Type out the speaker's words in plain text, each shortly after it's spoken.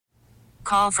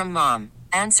Call from mom.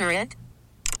 Answer it.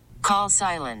 Call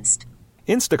silenced.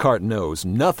 Instacart knows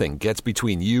nothing gets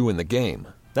between you and the game.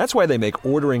 That's why they make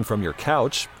ordering from your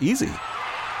couch easy.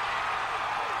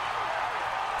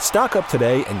 Stock up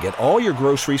today and get all your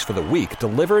groceries for the week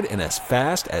delivered in as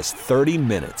fast as 30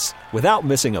 minutes without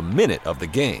missing a minute of the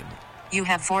game. You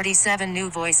have 47 new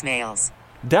voicemails.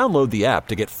 Download the app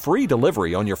to get free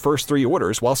delivery on your first 3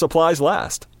 orders while supplies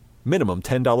last. Minimum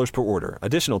 $10 per order.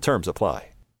 Additional terms apply.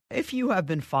 If you have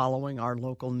been following our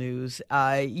local news,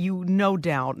 you no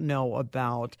doubt know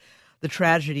about the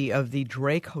tragedy of the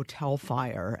Drake Hotel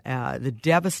fire, the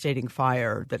devastating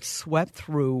fire that swept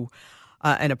through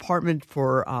an apartment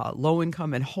for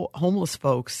low-income and homeless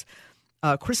folks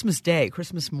Christmas Day,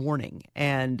 Christmas morning.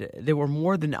 And there were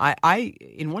more than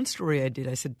in one story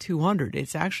I said 200.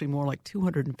 It's actually more like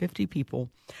 250 people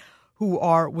who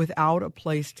are without a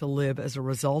place to live as a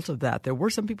result of that. There were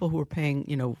some people who were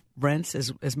paying, rents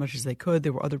as much as they could.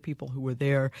 There were other people who were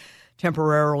there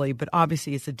temporarily, but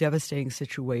obviously it's a devastating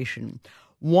situation.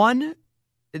 There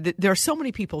are so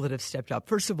many people that have stepped up.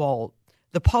 First of all,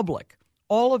 the public,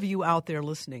 all of you out there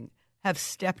listening, have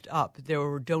stepped up. There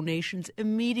were donations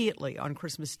immediately on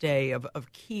Christmas Day of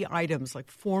key items like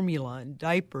formula and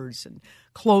diapers and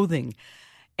clothing.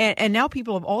 And now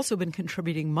people have also been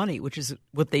contributing money, which is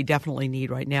what they definitely need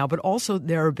right now. But also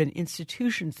there have been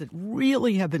institutions that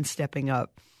really have been stepping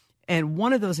up. And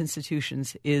one of those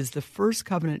institutions is the First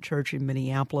Covenant Church in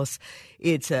Minneapolis.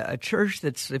 It's a church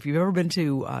that's, if you've ever been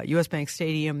to U.S. Bank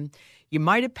Stadium, you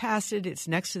might have passed it. It's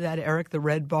next to that Eric the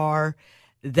Red Bar.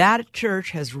 That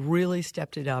church has really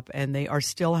stepped it up, and they are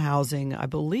still housing, I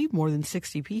believe, more than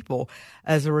 60 people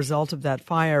as a result of that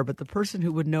fire. But the person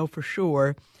who would know for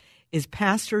sure is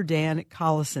Pastor Dan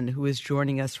Collison, who is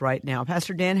joining us right now.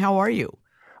 Pastor Dan, how are you?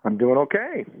 I'm doing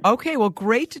okay. Okay, well,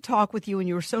 great to talk with you, and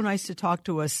you were so nice to talk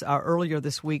to us earlier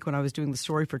this week when I was doing the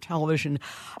story for television.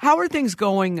 How are things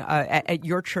going at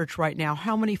your church right now?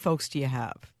 How many folks do you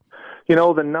have?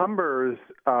 The numbers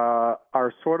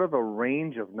are sort of a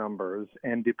range of numbers,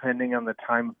 and depending on the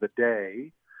time of the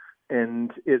day,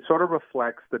 and it sort of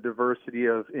reflects the diversity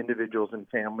of individuals and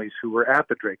families who were at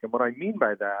the Drake. And what I mean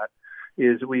by that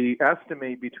is we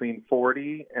estimate between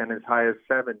 40 and as high as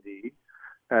 70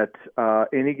 at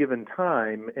any given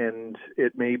time, and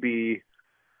it may be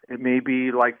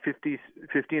like 50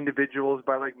 individuals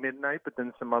by like midnight, but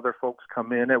then some other folks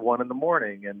come in at 1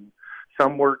 a.m, and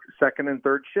some work second and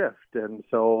third shift, and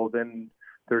so then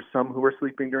there's some who are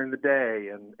sleeping during the day,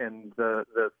 and the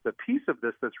piece of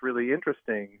this that's really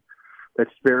interesting,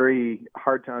 that's very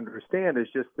hard to understand, is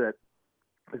just that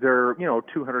there are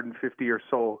 250 or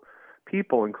so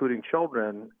people, including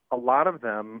children. A lot of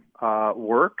them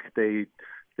work. They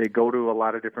go to a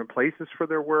lot of different places for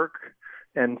their work,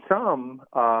 and some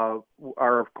are,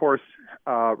 of course,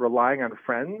 relying on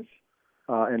friends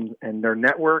and their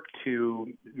network to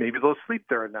maybe they'll sleep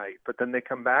there at night, but then they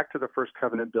come back to the First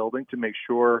Covenant building to make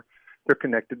sure they're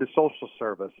connected to social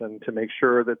service and to make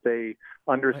sure that they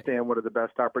understand what are the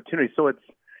best opportunities. So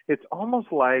it's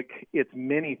almost like it's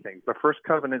many things. The First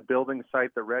Covenant building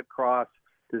site, the Red Cross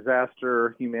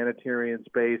disaster humanitarian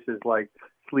space, is like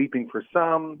sleeping for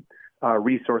some,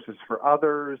 resources for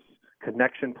others,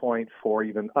 connection point for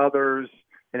even others,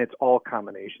 and it's all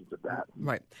combinations of that.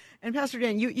 Right. And Pastor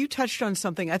Dan, you touched on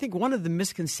something. I think one of the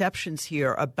misconceptions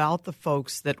here about the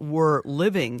folks that were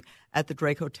living at the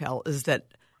Drake Hotel is that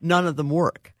none of them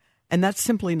work, and that's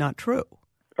simply not true.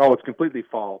 Oh, it's completely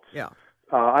false. Yeah.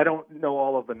 I don't know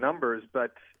all of the numbers,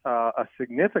 but a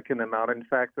significant amount. In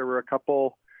fact, there were a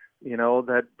couple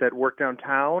that work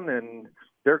downtown, and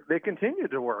they continue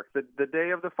to work the day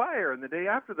of the fire and the day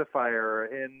after the fire,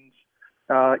 and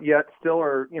yet still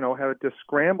are have to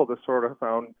scramble to sort of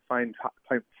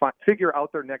figure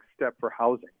out their next step for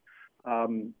housing,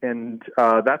 and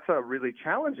that's a really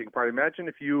challenging part. Imagine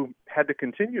if you had to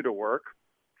continue to work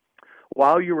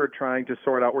while you were trying to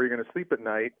sort out where you're going to sleep at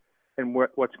night and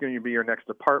what's going to be your next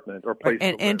apartment or place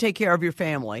and take care of your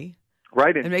family,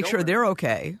 right, and make sure they're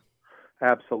okay.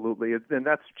 Absolutely. And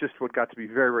that's just what got to be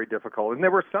very, very difficult. And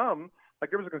there were some, like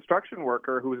there was a construction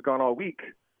worker who was gone all week,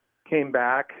 came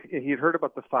back, he'd heard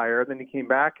about the fire, then he came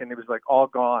back and it was like all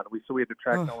gone. So we had to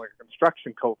track down like a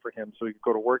construction coat for him so he could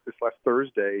go to work this last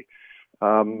Thursday,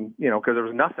 because there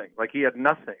was nothing. Like he had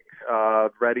nothing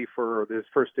ready for his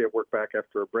first day of work back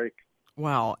after a break.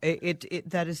 Wow,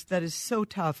 that is so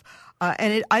tough.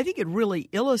 And I think it really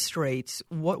illustrates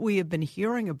what we have been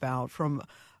hearing about from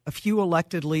a few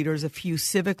elected leaders, a few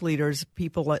civic leaders,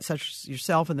 people such as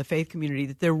yourself in the faith community,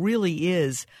 that there really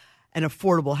is an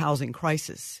affordable housing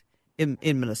crisis in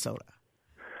Minnesota.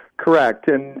 Correct.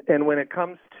 And when it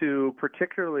comes to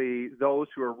particularly those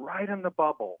who are right on the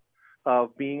bubble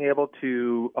of being able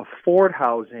to afford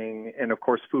housing and, of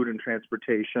course, food and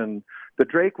transportation, the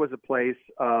Drake was a place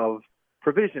of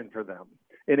provision for them.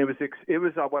 And it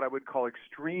was what I would call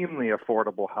extremely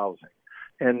affordable housing.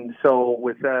 And so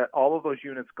with all of those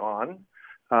units gone,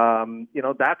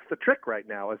 that's the trick right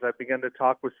now. As I began to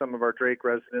talk with some of our Drake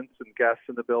residents and guests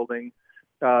in the building,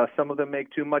 some of them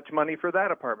make too much money for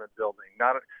that apartment building.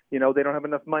 They don't have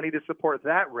enough money to support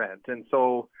that rent. And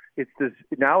so it's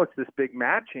this big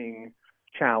matching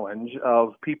challenge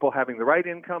of people having the right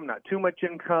income, not too much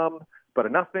income, but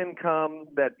enough income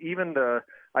that even the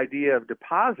idea of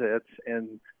deposits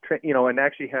and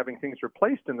actually having things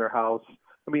replaced in their house,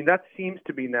 I mean, that seems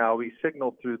to be now, we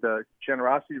signaled through the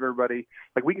generosity of everybody,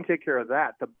 like we can take care of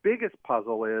that. The biggest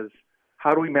puzzle is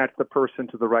how do we match the person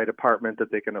to the right apartment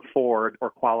that they can afford or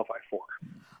qualify for?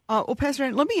 Well, Pastor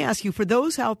Dan, let me ask you, for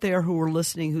those out there who are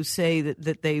listening who say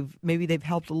that they've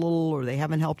helped a little or they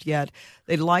haven't helped yet,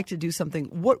 they'd like to do something,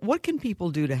 what can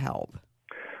people do to help?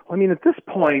 I mean, at this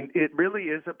point, it really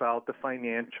is about the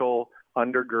financial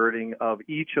undergirding of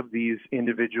each of these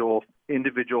individuals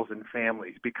and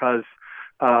families, because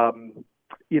I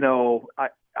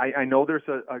know there's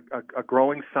a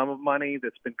growing sum of money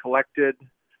that's been collected,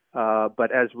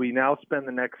 but as we now spend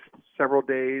the next several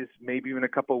days, maybe even a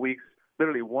couple of weeks,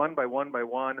 literally one by one by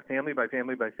one, family by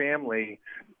family by family,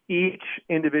 each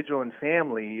individual and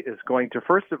family is going to,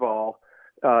 first of all,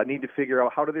 need to figure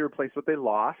out how do they replace what they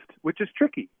lost, which is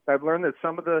tricky. I've learned that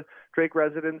some of the Drake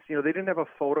residents, they didn't have a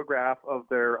photograph of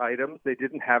their items. They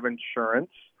didn't have insurance.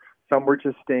 Some were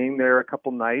just staying there a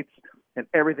couple nights, and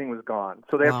everything was gone.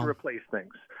 So they have to replace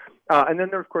things. And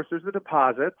then, of course, there's the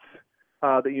deposits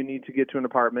that you need to get to an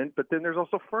apartment, but then there's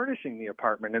also furnishing the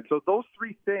apartment. And so those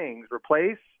three things,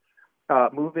 replace,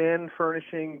 move in,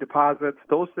 furnishing, deposits,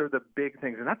 those are the big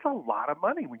things. And that's a lot of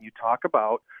money when you talk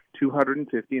about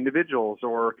 250 individuals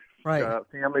or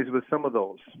families with some of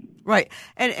those. Right.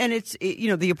 And it's,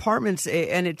 the apartments,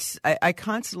 and I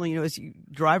constantly, as you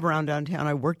drive around downtown,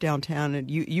 I work downtown, and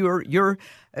you're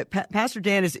Pastor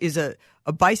Dan is a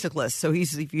bicyclist. So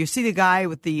if you see the guy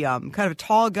with the kind of a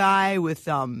tall guy with,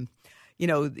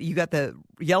 you got the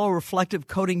yellow reflective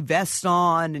coating vest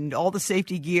on and all the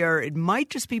safety gear. It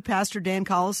might just be Pastor Dan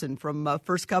Collison from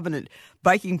First Covenant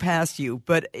biking past you.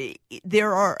 But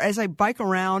there are, as I bike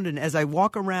around and as I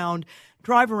walk around,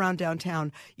 drive around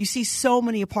downtown, you see so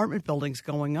many apartment buildings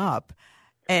going up.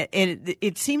 And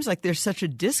it seems like there's such a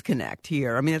disconnect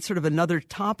here. I mean, it's sort of another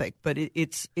topic, but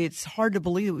it's hard to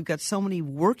believe that we've got so many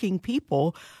working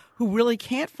people who really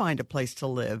can't find a place to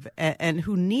live and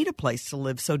who need a place to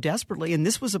live so desperately. And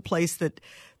this was a place that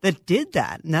did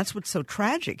that. And that's what's so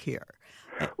tragic here.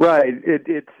 Right.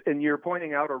 And you're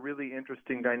pointing out a really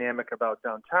interesting dynamic about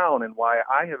downtown and why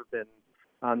I have been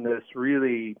on this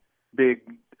really big,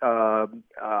 I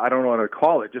don't know what to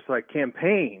call it, just like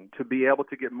campaign to be able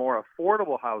to get more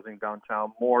affordable housing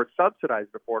downtown, more subsidized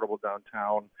affordable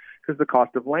downtown, because the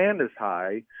cost of land is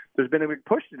high. There's been a big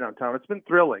push to downtown. It's been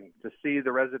thrilling to see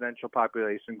the residential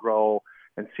population grow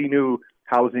and see new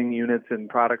housing units and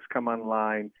products come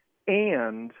online.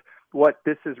 And what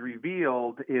this has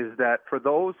revealed is that for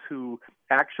those who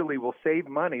actually will save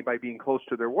money by being close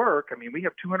to their work, I mean, we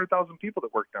have 200,000 people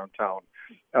that work downtown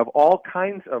of all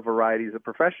kinds of varieties of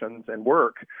professions and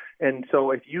work. And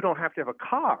so if you don't have to have a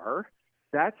car,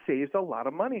 that saves a lot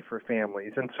of money for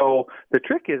families. And so the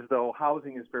trick is, though,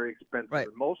 housing is very expensive. Right.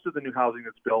 Most of the new housing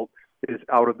that's built is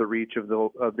out of the reach of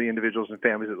the individuals and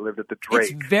families that lived at the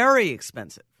Drake. It's very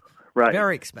expensive. Right.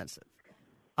 Very expensive.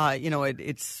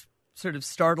 It's sort of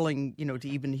startling, to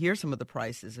even hear some of the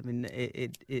prices. I mean,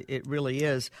 it really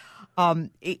is.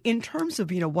 In terms of,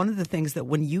 one of the things that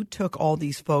when you took all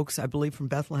these folks, I believe from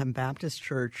Bethlehem Baptist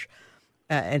Church,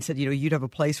 and said, you'd have a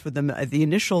place for them, the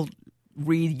initial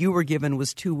read you were given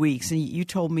was 2 weeks. And you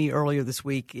told me earlier this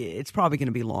week it's probably going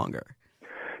to be longer.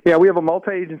 Yeah, we have a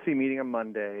multi-agency meeting on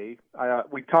Monday.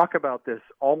 We talk about this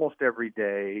almost every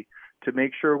day to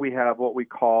make sure we have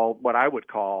what I would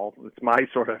call, it's my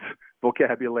sort of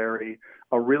vocabulary,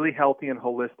 a really healthy and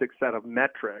holistic set of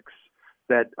metrics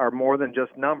that are more than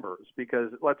just numbers.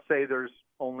 Because let's say there's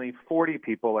only 40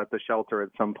 people at the shelter at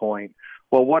some point.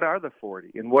 Well, what are the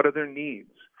 40 and what are their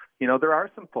needs? There are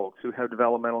some folks who have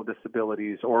developmental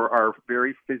disabilities or are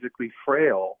very physically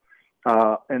frail,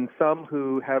 and some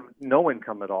who have no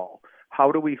income at all.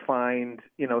 How do we find,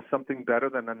 something better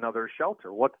than another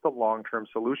shelter? What's the long-term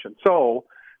solution? So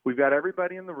we've got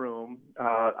everybody in the room.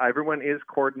 Everyone is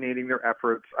coordinating their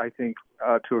efforts, I think,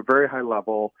 to a very high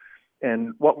level.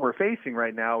 And what we're facing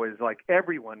right now is like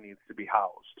everyone needs to be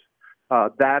housed.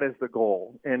 That is the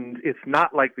goal, and it's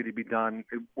not likely to be done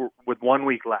with 1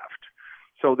 week left.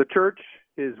 So the church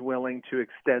is willing to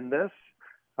extend this.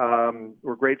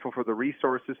 We're grateful for the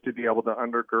resources to be able to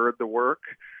undergird the work.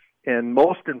 And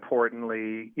most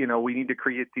importantly, we need to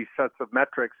create these sets of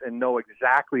metrics and know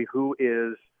exactly who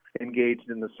is engaged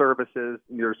in the services.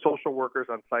 There's social workers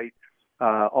on site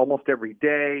almost every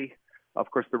day. Of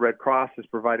course, the Red Cross is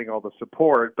providing all the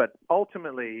support. But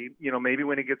ultimately, maybe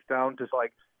when it gets down to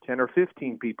like 10 or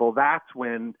 15 people, that's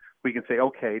when we can say,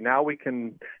 okay, now we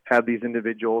can have these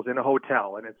individuals in a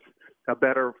hotel, and it's a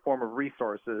better form of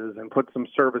resources and put some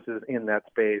services in that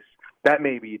space. That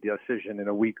may be a decision in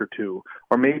a week or two,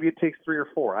 or maybe it takes 3 or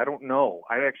 4. I don't know.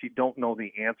 I actually don't know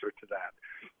the answer to that.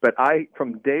 But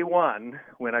from day one,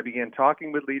 when I began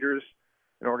talking with leaders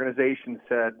and organizations,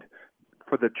 said,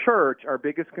 for the church, our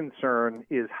biggest concern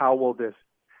is how will this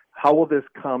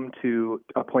come to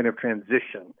a point of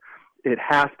transition? It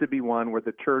has to be one where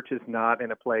the church is not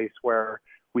in a place where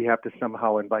we have to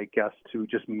somehow invite guests to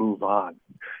just move on.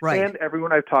 Right. And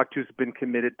everyone I've talked to has been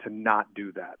committed to not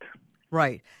do that.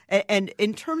 Right. And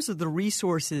in terms of the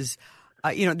resources,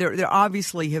 there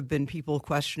obviously have been people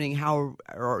questioning how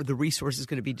are the resources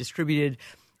going to be distributed.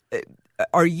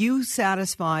 Are you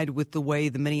satisfied with the way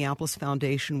the Minneapolis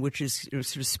Foundation, which is sort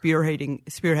of spearheading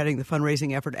the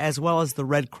fundraising effort, as well as the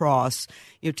Red Cross,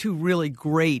 two really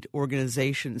great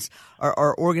organizations,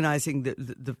 are organizing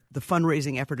the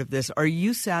fundraising effort of this? Are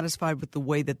you satisfied with the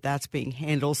way that that's being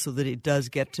handled so that it does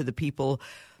get to the people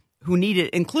who need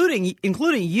it,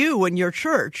 including you and your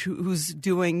church, who's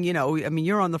doing,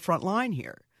 you're on the front line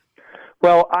here?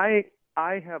 Well, I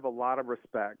have a lot of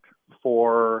respect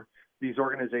for these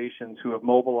organizations who have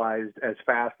mobilized as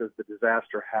fast as the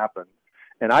disaster happened.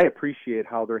 And I appreciate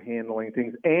how they're handling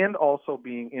things and also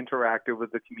being interactive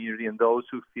with the community and those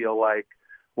who feel like,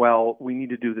 well, we need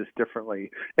to do this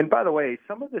differently. And by the way,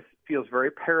 some of this feels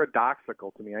very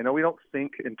paradoxical to me. I know we don't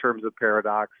think in terms of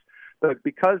paradox, but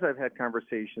because I've had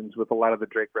conversations with a lot of the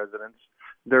Drake residents,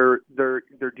 they're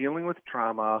dealing with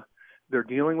trauma. They're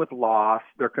dealing with loss.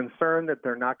 They're concerned that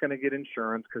they're not going to get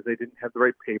insurance because they didn't have the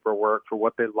right paperwork for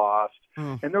what they lost.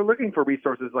 And they're looking for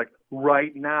resources like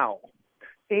right now.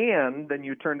 And then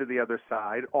you turn to the other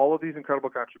side, all of these incredible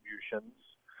contributions.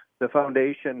 The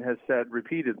foundation has said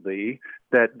repeatedly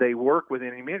that they work with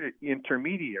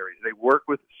intermediaries. They work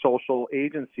with social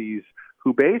agencies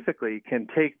who basically can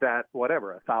take that,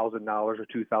 whatever, $1,000 or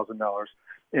 $2,000,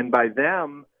 and by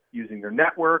them using their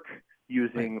network,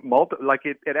 using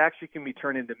it actually can be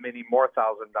turned into many more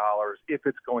 $1,000 if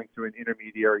it's going through an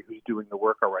intermediary who's doing the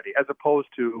work already, as opposed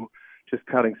to just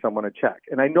cutting someone a check.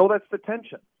 And I know that's the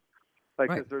tension.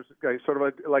 Because there's sort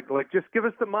of like just give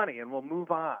us the money and we'll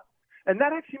move on. And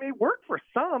that actually may work for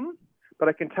some, but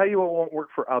I can tell you it won't work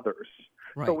for others.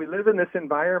 Right. So we live in this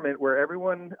environment where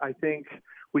everyone, I think,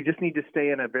 we just need to stay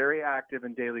in a very active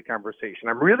and daily conversation.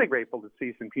 I'm really grateful to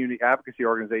see some community advocacy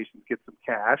organizations get some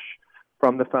cash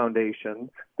from the foundation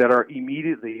that are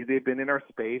immediately, they've been in our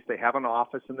space, they have an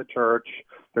office in the church,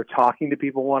 they're talking to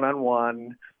people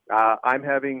one-on-one. I'm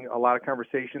having a lot of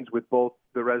conversations with both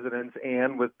the residents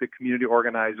and with the community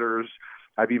organizers.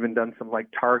 I've even done some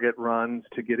target runs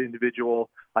to get individual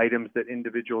items that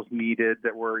individuals needed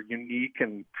that were unique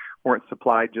and weren't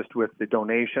supplied just with the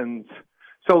donations.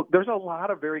 So there's a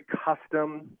lot of very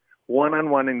custom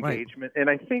one-on-one engagement. Right. And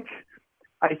I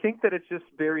think that it's just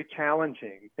very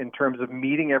challenging in terms of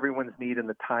meeting everyone's need in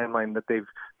the timeline that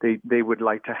they would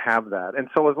like to have that. And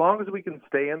so as long as we can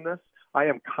stay in this, I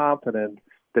am confident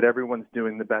that everyone's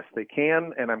doing the best they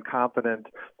can, and I'm confident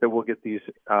that we'll get these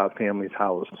families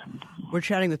housed. We're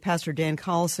chatting with Pastor Dan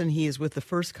Collison. He is with the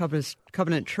First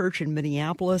Covenant Church in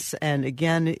Minneapolis, and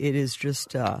again, it is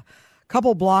just a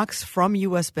couple blocks from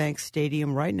U.S. Bank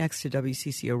Stadium, right next to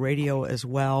WCCO Radio as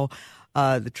well.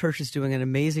 The church is doing an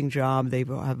amazing job. They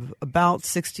have about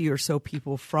 60 or so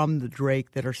people from the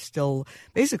Drake that are still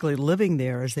basically living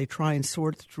there as they try and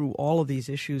sort through all of these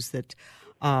issues that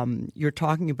you're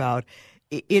talking about.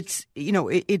 I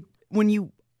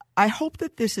hope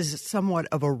that this is somewhat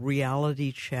of a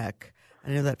reality check.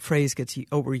 I know that phrase gets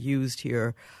overused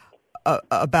here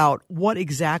about what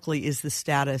exactly is the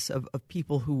status of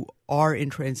people who are in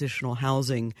transitional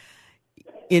housing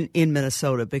in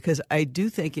Minnesota, because I do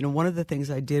think, one of the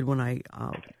things I did when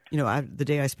the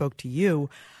day I spoke to you,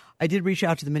 I did reach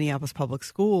out to the Minneapolis Public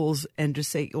Schools and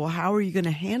just say, well, how are you going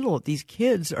to handle it? These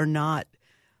kids are not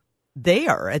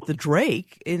there at the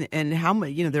Drake, and how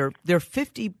many, there are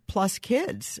 50 plus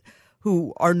kids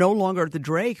who are no longer at the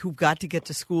Drake who've got to get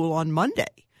to school on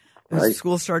Monday. The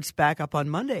school starts back up on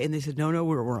Monday, and they said, no,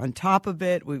 we're on top of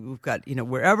it. We've got,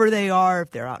 wherever they are,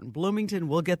 if they're out in Bloomington,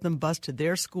 we'll get them bused to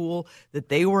their school that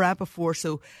they were at before.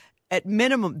 So at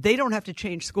minimum, they don't have to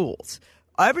change schools.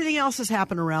 Everything else has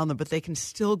happened around them, but they can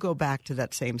still go back to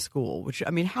that same school, which,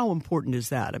 how important is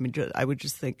that? I would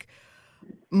just think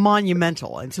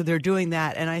monumental. And so they're doing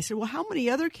that. And I said, well, how many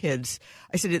other kids?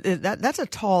 I said, that's a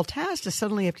tall task to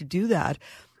suddenly have to do that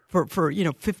for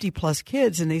 50 plus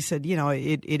kids. And they said,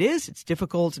 it's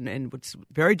difficult. And what's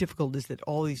very difficult is that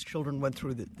all these children went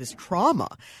through this trauma.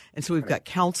 And so we've got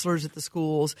counselors at the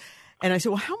schools. And I said,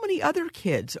 well, how many other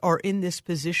kids are in this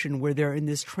position where they're in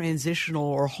this transitional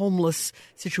or homeless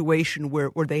situation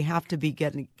where they have to be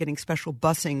getting special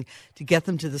busing to get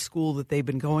them to the school that they've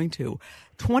been going to?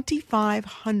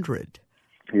 2,500.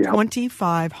 Yeah.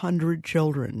 2,500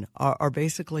 children are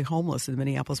basically homeless in the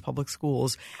Minneapolis public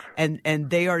schools, and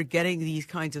they are getting these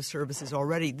kinds of services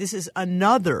already. This is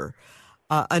another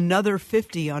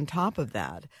 50 on top of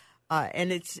that.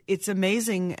 And it's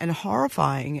amazing and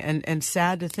horrifying and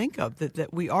sad to think of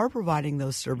that we are providing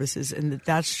those services and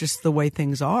that's just the way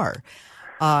things are.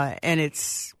 And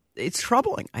it's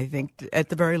troubling, I think, at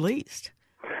the very least.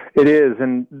 It is,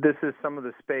 and this is some of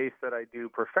the space that I do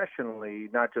professionally,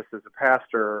 not just as a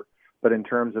pastor, but in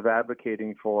terms of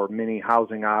advocating for many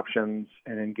housing options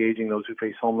and engaging those who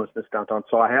face homelessness downtown.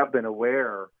 So I have been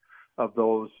aware of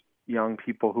those young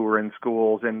people who are in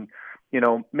schools, and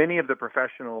many of the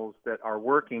professionals that are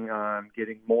working on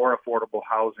getting more affordable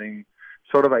housing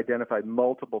sort of identified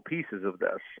multiple pieces of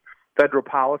this. Federal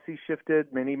policy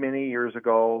shifted many, many years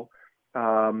ago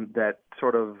that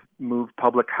sort of moved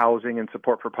public housing and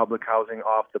support for public housing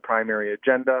off the primary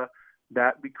agenda.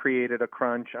 That created a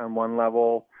crunch on one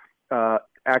level.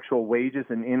 Actual wages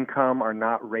and income are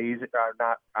not rising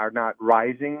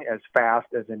as fast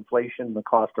as inflation, the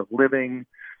cost of living.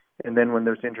 And then when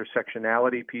there's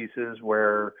intersectionality pieces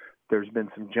where there's been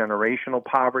some generational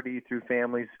poverty through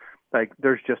families, like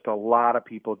there's just a lot of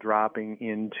people dropping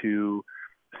into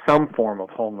some form of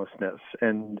homelessness.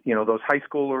 And, those high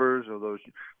schoolers or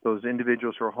those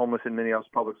individuals who are homeless in Minneapolis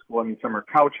public school, some are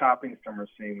couch hopping, some are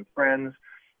staying with friends,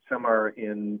 some are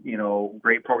in,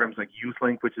 great programs like Youth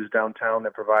Link, which is downtown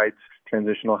that provides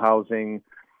transitional housing.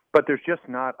 But there's just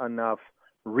not enough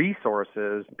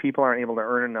resources. People aren't able to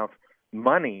earn enough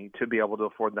money to be able to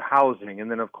afford the housing. And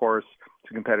then, of course,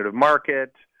 it's a competitive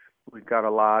market. We've got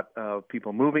a lot of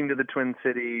people moving to the Twin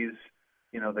Cities.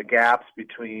 The gaps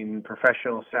between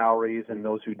professional salaries and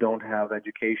those who don't have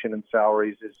education and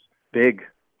salaries is big.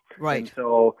 Right. And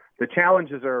so the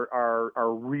challenges are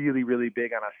really, really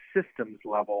big on a systems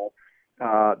level.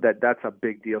 That's a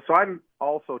big deal. So I'm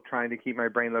also trying to keep my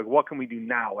brain like, what can we do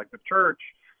now? Like the church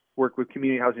worked with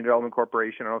Community Housing Development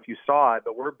Corporation. I don't know if you saw it,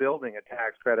 but we're building a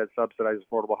tax credit subsidized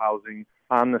affordable housing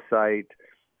on the site.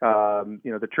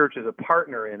 The church is a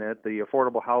partner in it. The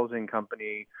affordable housing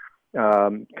company,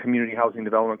 Community Housing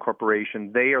Development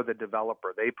Corporation, they are the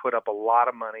developer. They put up a lot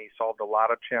of money, solved a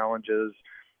lot of challenges,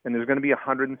 and there's going to be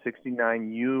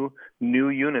 169 new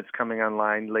units coming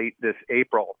online late this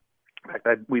April. In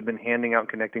fact, we've been handing out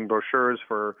connecting brochures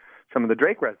for some of the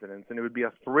Drake residents, and it would be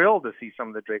a thrill to see some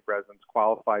of the Drake residents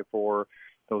qualify for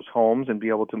those homes and be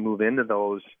able to move into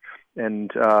those.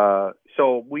 And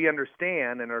so we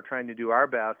understand and are trying to do our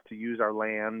best to use our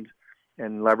land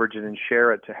and leverage it and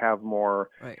share it to have more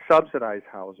subsidized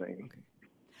housing. Okay.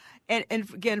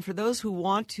 And again, for those who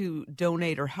want to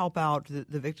donate or help out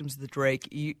the victims of the Drake,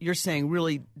 you're saying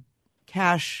really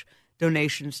cash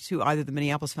donations to either the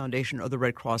Minneapolis Foundation or the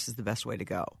Red Cross is the best way to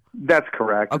go. That's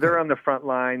correct. Okay. They're on the front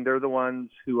line. They're the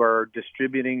ones who are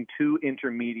distributing to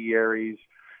intermediaries.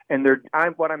 And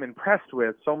what I'm impressed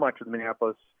with so much with the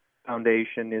Minneapolis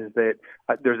Foundation is that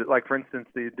there's, like, for instance,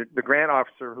 the grant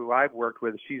officer who I've worked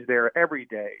with, she's there every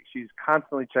day. She's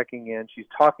constantly checking in. She's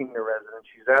talking to residents.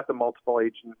 She's at the Multiple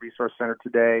Agent Resource Center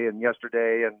today and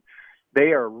yesterday, and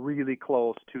they are really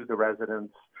close to the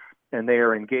residents, and they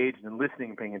are engaged in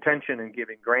listening, paying attention, and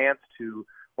giving grants to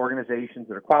organizations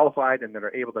that are qualified and that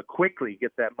are able to quickly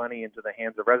get that money into the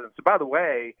hands of residents. So, by the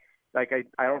way, like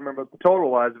I don't remember what the total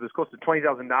was. It was close to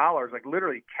 $20,000, like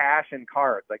literally cash and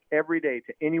cards, like every day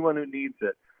to anyone who needs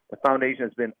it. The foundation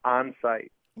has been on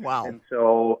site. Wow. And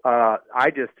so I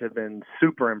just have been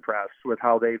super impressed with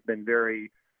how they've been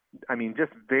very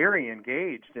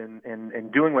engaged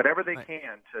and doing whatever they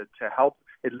can to help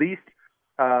at least,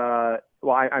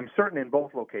 I'm certain in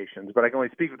both locations, but I can only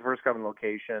speak for the First Covenant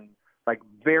location, like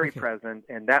very present,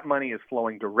 and that money is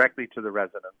flowing directly to the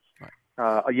residents. Right.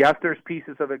 Yes, there's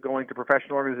pieces of it going to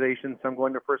professional organizations, some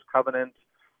going to First Covenant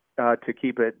to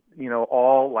keep it,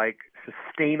 all like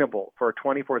sustainable for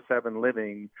 24/7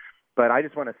 living. But I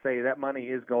just want to say that money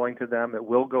is going to them. It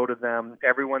will go to them.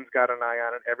 Everyone's got an eye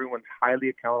on it. Everyone's highly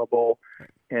accountable.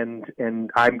 And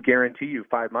I guarantee you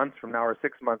 5 months from now or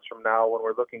 6 months from now, when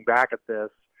we're looking back at this,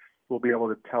 we'll be able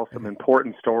to tell some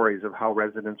important stories of how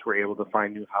residents were able to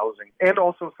find new housing, and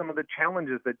also some of the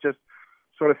challenges that just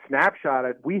sort of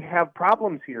snapshotted. We have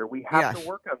problems here. We have to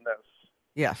work on this.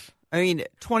 Yes. I mean,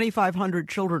 2,500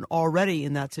 children already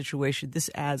in that situation. This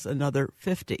adds another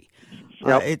 50.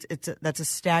 Yep. That's a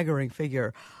staggering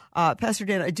figure. Pastor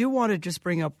Dan, I do want to just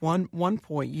bring up one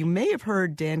point. You may have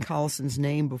heard Dan Collison's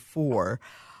name before.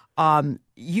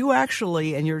 You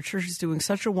actually, and your church is doing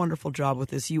such a wonderful job with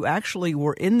this, you actually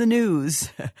were in the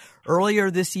news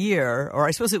earlier this year, or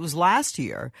I suppose it was last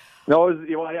year. No, it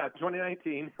was,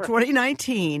 2019.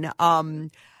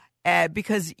 2019.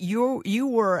 Because you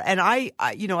were, and I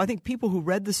think people who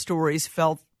read the stories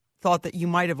thought that you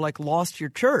might have lost your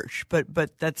church,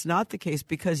 but that's not the case,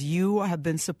 because you have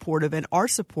been supportive and are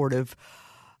supportive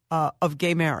of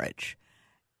gay marriage.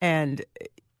 And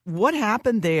what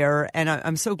happened there? And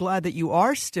I'm so glad that you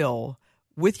are still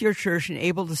with your church and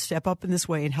able to step up in this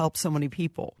way and help so many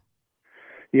people.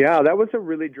 Yeah, that was a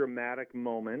really dramatic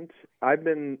moment. I've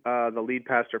been the lead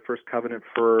pastor of First Covenant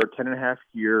for 10 and a half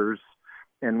years.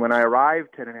 And when I arrived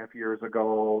 10 and a half years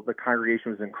ago, the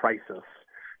congregation was in crisis.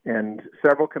 And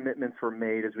several commitments were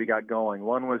made as we got going.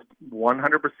 One was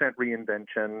 100%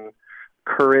 reinvention,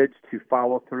 courage to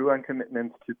follow through on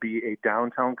commitments to be a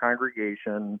downtown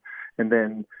congregation. And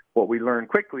then what we learned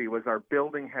quickly was our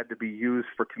building had to be used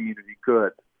for community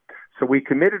good. So we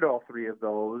committed all three of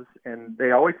those, and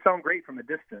they always sound great from a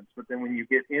distance. But then when you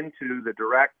get into the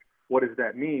direct, what does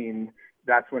that mean?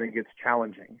 That's when it gets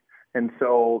challenging. And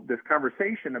so this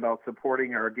conversation about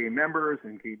supporting our gay members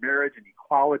and gay marriage and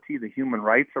equality, the human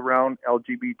rights around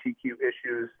LGBTQ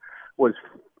issues, was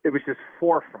just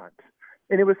forefront.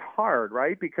 And it was hard,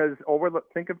 right? Because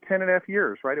think of 10 and a half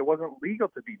years, right? It wasn't legal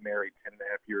to be married 10 and a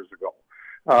half years ago.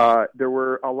 There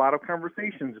were a lot of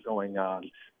conversations going on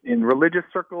in religious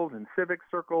circles, in civic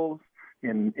circles,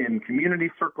 in community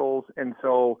circles. And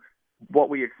so what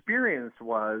we experienced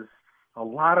was a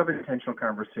lot of intentional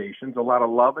conversations, a lot of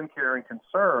love and care and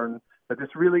concern that this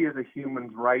really is a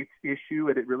human rights issue,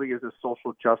 and it really is a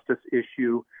social justice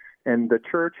issue. And the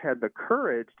church had the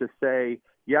courage to say,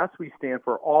 yes, we stand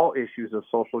for all issues of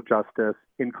social justice,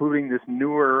 including this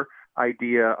newer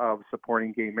idea of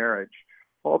supporting gay marriage.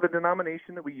 Well, the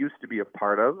denomination that we used to be a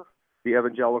part of, the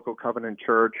Evangelical Covenant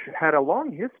Church, had a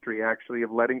long history, actually,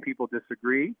 of letting people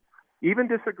disagree, even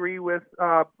disagree with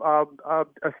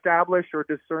established or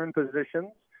discerned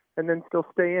positions, and then still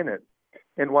stay in it.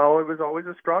 And while it was always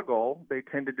a struggle, they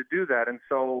tended to do that. And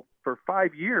so for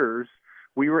 5 years,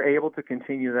 we were able to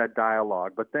continue that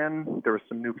dialogue. But then there were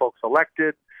some new folks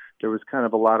elected. There was kind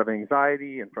of a lot of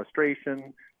anxiety and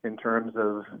frustration in terms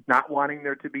of not wanting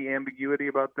there to be ambiguity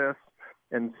about this.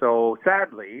 And so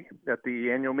sadly, at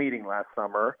the annual meeting last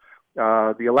summer,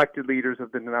 the elected leaders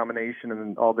of the denomination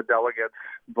and all the delegates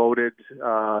voted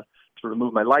to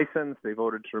remove my license. They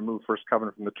voted to remove First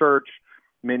Covenant from the church.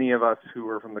 Many of us who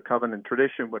are from the covenant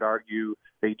tradition would argue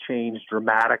they changed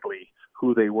dramatically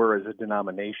who they were as a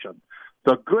denomination.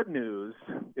 The good news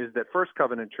is that First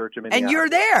Covenant Church in Minneapolis. And you're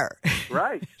there.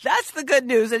 Right. That's the good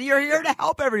news, and you're here to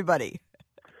help everybody.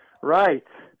 Right.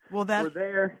 Well, we're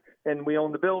there, and we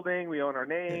own the building, we own our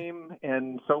name,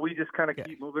 and so we just kind of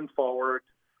keep moving forward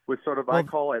with sort of, I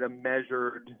call it a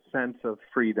measured sense of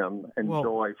freedom and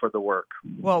joy for the work.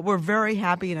 Well, we're very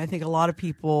happy, and I think a lot of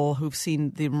people who've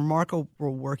seen the remarkable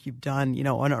work you've done,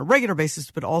 on a regular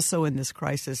basis, but also in this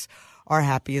crisis, are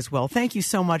happy as well. Thank you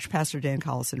so much, Pastor Dan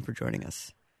Collison, for joining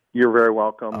us. You're very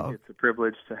welcome. It's a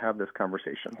privilege to have this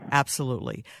conversation.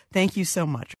 Absolutely. Thank you so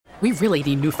much. We really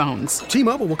need new phones.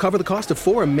 T-Mobile will cover the cost of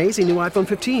 4 amazing new iPhone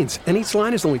 15s, and each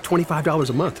line is only $25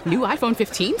 a month. New iPhone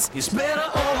 15s? It's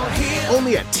better over here.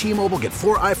 Only at T-Mobile, get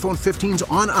 4 iPhone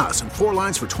 15s on us and 4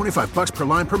 lines for $25 per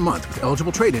line per month with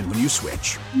eligible trade-in when you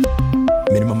switch.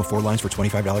 Minimum of 4 lines for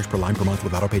 $25 per line per month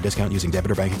with autopay discount using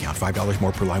debit or bank account. $5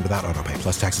 more per line without autopay,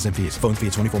 plus taxes and fees. Phone fee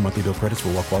at 24 monthly bill credits for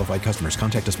well-qualified customers.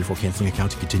 Contact us before canceling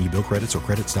account to continue bill credits or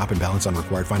credit stop and balance on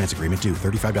required finance agreement due.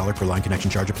 $35 per line connection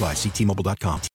charge applies. See T-Mobile.com.